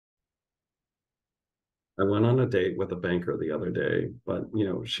I went on a date with a banker the other day, but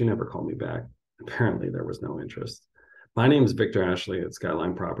she never called me back. Apparently, there was no interest. My name is Victor Ashley at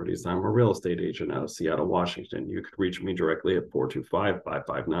Skyline Properties. I'm a real estate agent out of Seattle, Washington. You could reach me directly at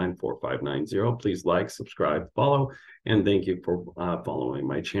 425-559-4590. Please like, subscribe, follow, and thank you for following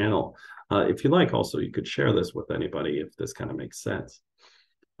my channel. If you like, also, you could share this with anybody if this kind of makes sense.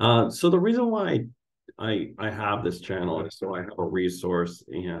 So the reason why I have this channel is so I have a resource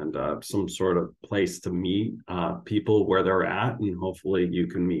and some sort of place to meet people where they're at, and hopefully you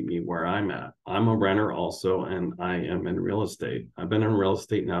can meet me where I'm at. I'm a renter also, and I am in real estate. I've been in real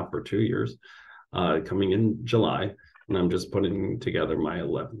estate now for 2 years, coming in July, and I'm just putting together my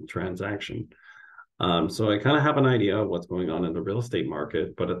 11th transaction. So I kind of have an idea of what's going on in the real estate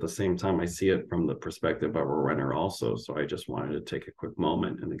market, but at the same time, I see it from the perspective of a renter also. So I just wanted to take a quick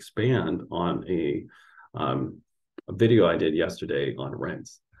moment and expand on a video I did yesterday on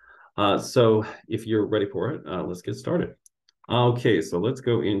rents. So if you're ready for it, let's get started. Okay, so let's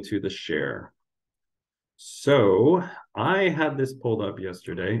go into the share. So I had this pulled up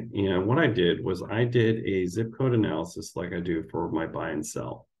yesterday, and what I did was I did a zip code analysis like I do for my buy and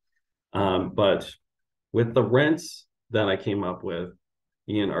sell. But with the rents that I came up with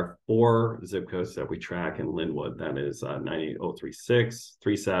in our 4 zip codes that we track in Linwood, that is 98036,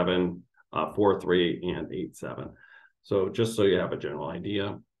 37, 43, and 87. So just so you have a general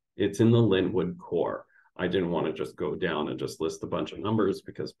idea, it's in the Linwood core. I didn't want to just go down and just list a bunch of numbers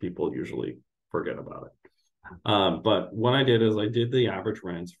because people usually forget about it. But what I did is I did the average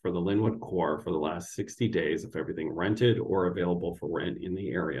rents for the Linwood core for the last 60 days of everything rented or available for rent in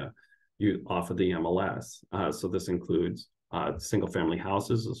the area off of the MLS. So this includes single family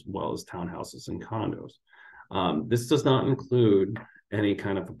houses as well as townhouses and condos. This does not include any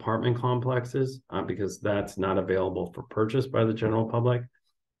kind of apartment complexes because that's not available for purchase by the general public.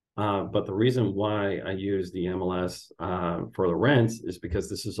 But the reason why I use the MLS for the rents is because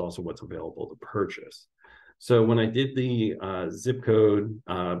this is also what's available to purchase. So when I did the zip code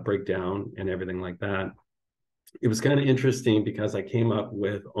breakdown and everything like that, it was kind of interesting because I came up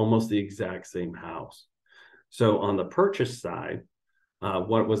with almost the exact same house. So on the purchase side,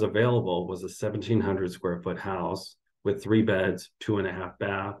 what was available was a 1,700 square foot house with 3 beds, 2.5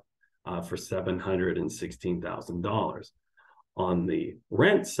 bath for $716,000. On the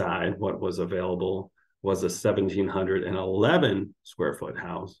rent side, what was available was a 1,711 square foot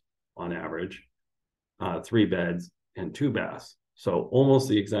house on average, 3 beds and 2 baths. So almost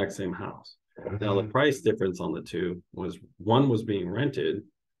the exact same house. Now the price difference on the two was one was being rented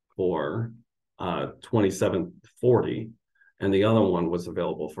for $2,740, and the other one was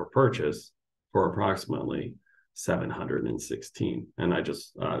available for purchase for approximately $716. And I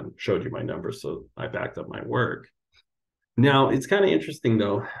just showed you my numbers, so I backed up my work. Now it's kind of interesting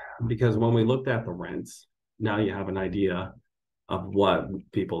though, because when we looked at the rents, now you have an idea of what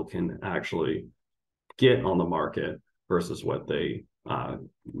people can actually get on the market versus what they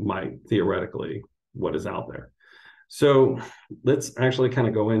might theoretically what is out there. So let's actually kind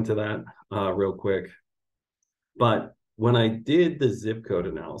of go into that real quick. But when I did the zip code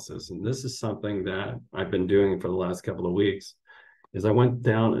analysis, and this is something that I've been doing for the last couple of weeks, is I went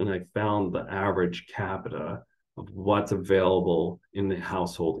down and I found the average capita of what's available in the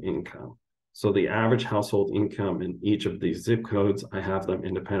household income. So the average household income in each of these zip codes, I have them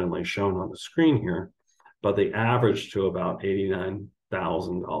independently shown on the screen here, but they average to about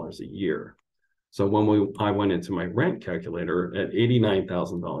 $89,000 a year. So when I went into my rent calculator at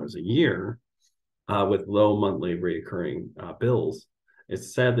 $89,000 a year with low monthly recurring bills, it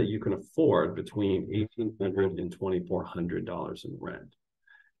said that you can afford between $1,800 and $2,400 in rent.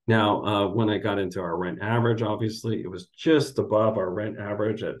 Now, when I got into our rent average, obviously, it was just above our rent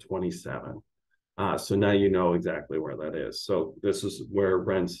average at 27. So now you know exactly where that is. So this is where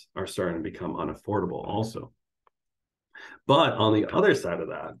rents are starting to become unaffordable also. But on the other side of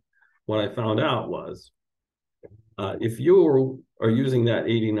that, what I found out was if you are using that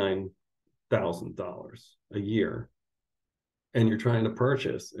 $89,000 a year and you're trying to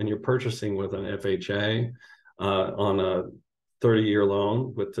purchase and you're purchasing with an FHA on a 30-year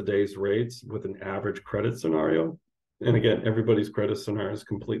loan with today's rates with an average credit scenario, and again, everybody's credit scenario is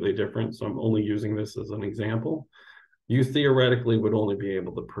completely different, so I'm only using this as an example, you theoretically would only be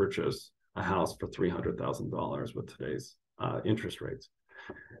able to purchase a house for $300,000 with today's interest rates.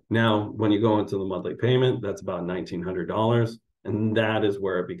 Now, when you go into the monthly payment, that's about $1,900, and that is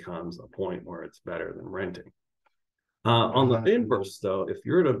where it becomes a point where it's better than renting. On the inverse, though, if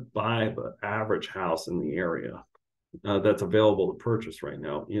you're to buy the average house in the area that's available to purchase right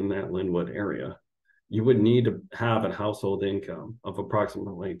now in that Linwood area, you would need to have a household income of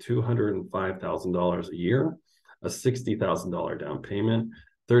approximately $205,000 a year, a $60,000 down payment,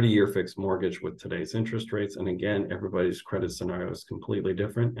 30-year fixed mortgage with today's interest rates. And again, everybody's credit scenario is completely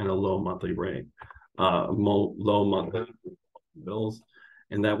different, and a low monthly rate, low monthly bills.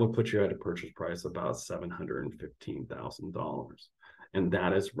 And that would put you at a purchase price about $715,000. And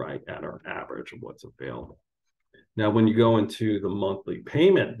that is right at our average of what's available. Now, when you go into the monthly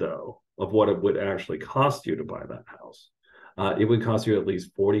payment, though, of what it would actually cost you to buy that house, it would cost you at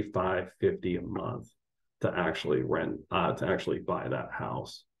least $45.50 a month to actually buy that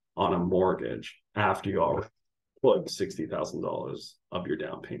house on a mortgage after you already put $60,000 of your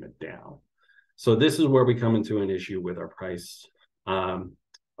down payment down. So this is where we come into an issue with our price.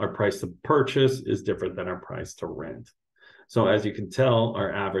 Our price to purchase is different than our price to rent. So as you can tell,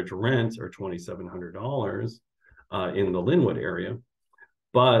 our average rents are $2,700 in the Linwood area,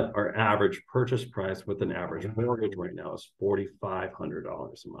 but our average purchase price with an average mortgage right now is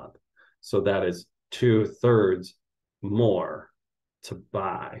 $4,500 a month. So that is 2/3 more to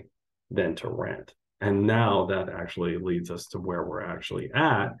buy than to rent. And now that actually leads us to where we're actually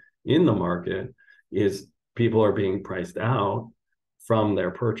at in the market, is people are being priced out from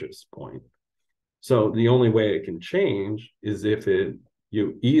their purchase point. So the only way it can change is if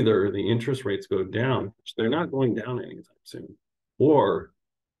either the interest rates go down, which they're not going down anytime soon, or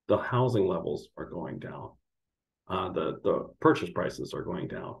the housing levels are going down. The purchase prices are going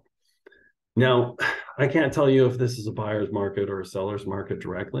down. Now, I can't tell you if this is a buyer's market or a seller's market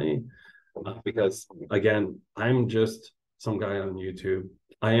directly, because again, I'm just some guy on YouTube.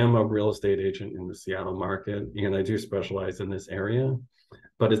 I am a real estate agent in the Seattle market, and I do specialize in this area,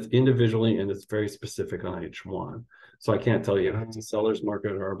 but it's individually and it's very specific on each one. So I can't tell you if it's a seller's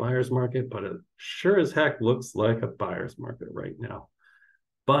market or a buyer's market, but it sure as heck looks like a buyer's market right now.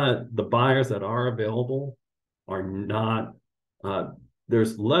 But the buyers that are available are not,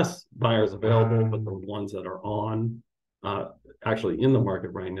 there's less buyers available, but the ones that are on, actually in the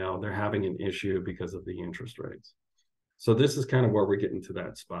market right now, they're having an issue because of the interest rates. So this is kind of where we're getting to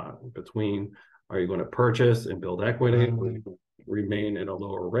that spot between, are you going to purchase and build equity, or remain at a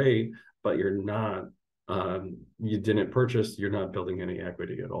lower rate, but you're not, you didn't purchase, you're not building any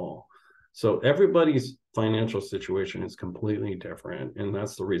equity at all. So everybody's financial situation is completely different. And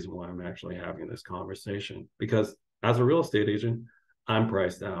that's the reason why I'm actually having this conversation, because as a real estate agent, I'm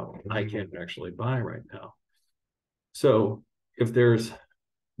priced out. I can't actually buy right now. So if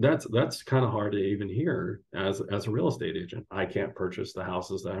that's kind of hard to even hear as a real estate agent. I can't purchase the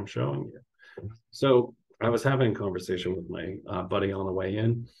houses that I'm showing you. So I was having a conversation with my buddy on the way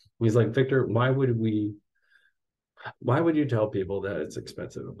in. He's like, Victor, why would you tell people that it's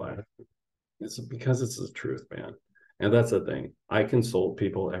expensive to buy? It's because it's the truth, man. And that's the thing. I consult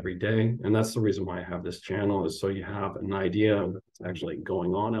people every day. And that's the reason why I have this channel, is so you have an idea of what's actually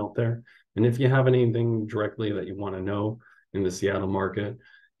going on out there. And if you have anything directly that you want to know in the Seattle market,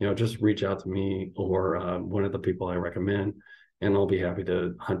 just reach out to me or one of the people I recommend, and I'll be happy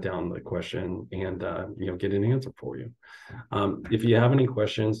to hunt down the question and get an answer for you. If you have any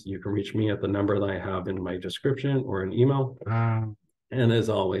questions, you can reach me at the number that I have in my description or an email. And as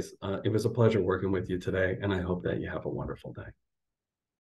always, it was a pleasure working with you today, and I hope that you have a wonderful day.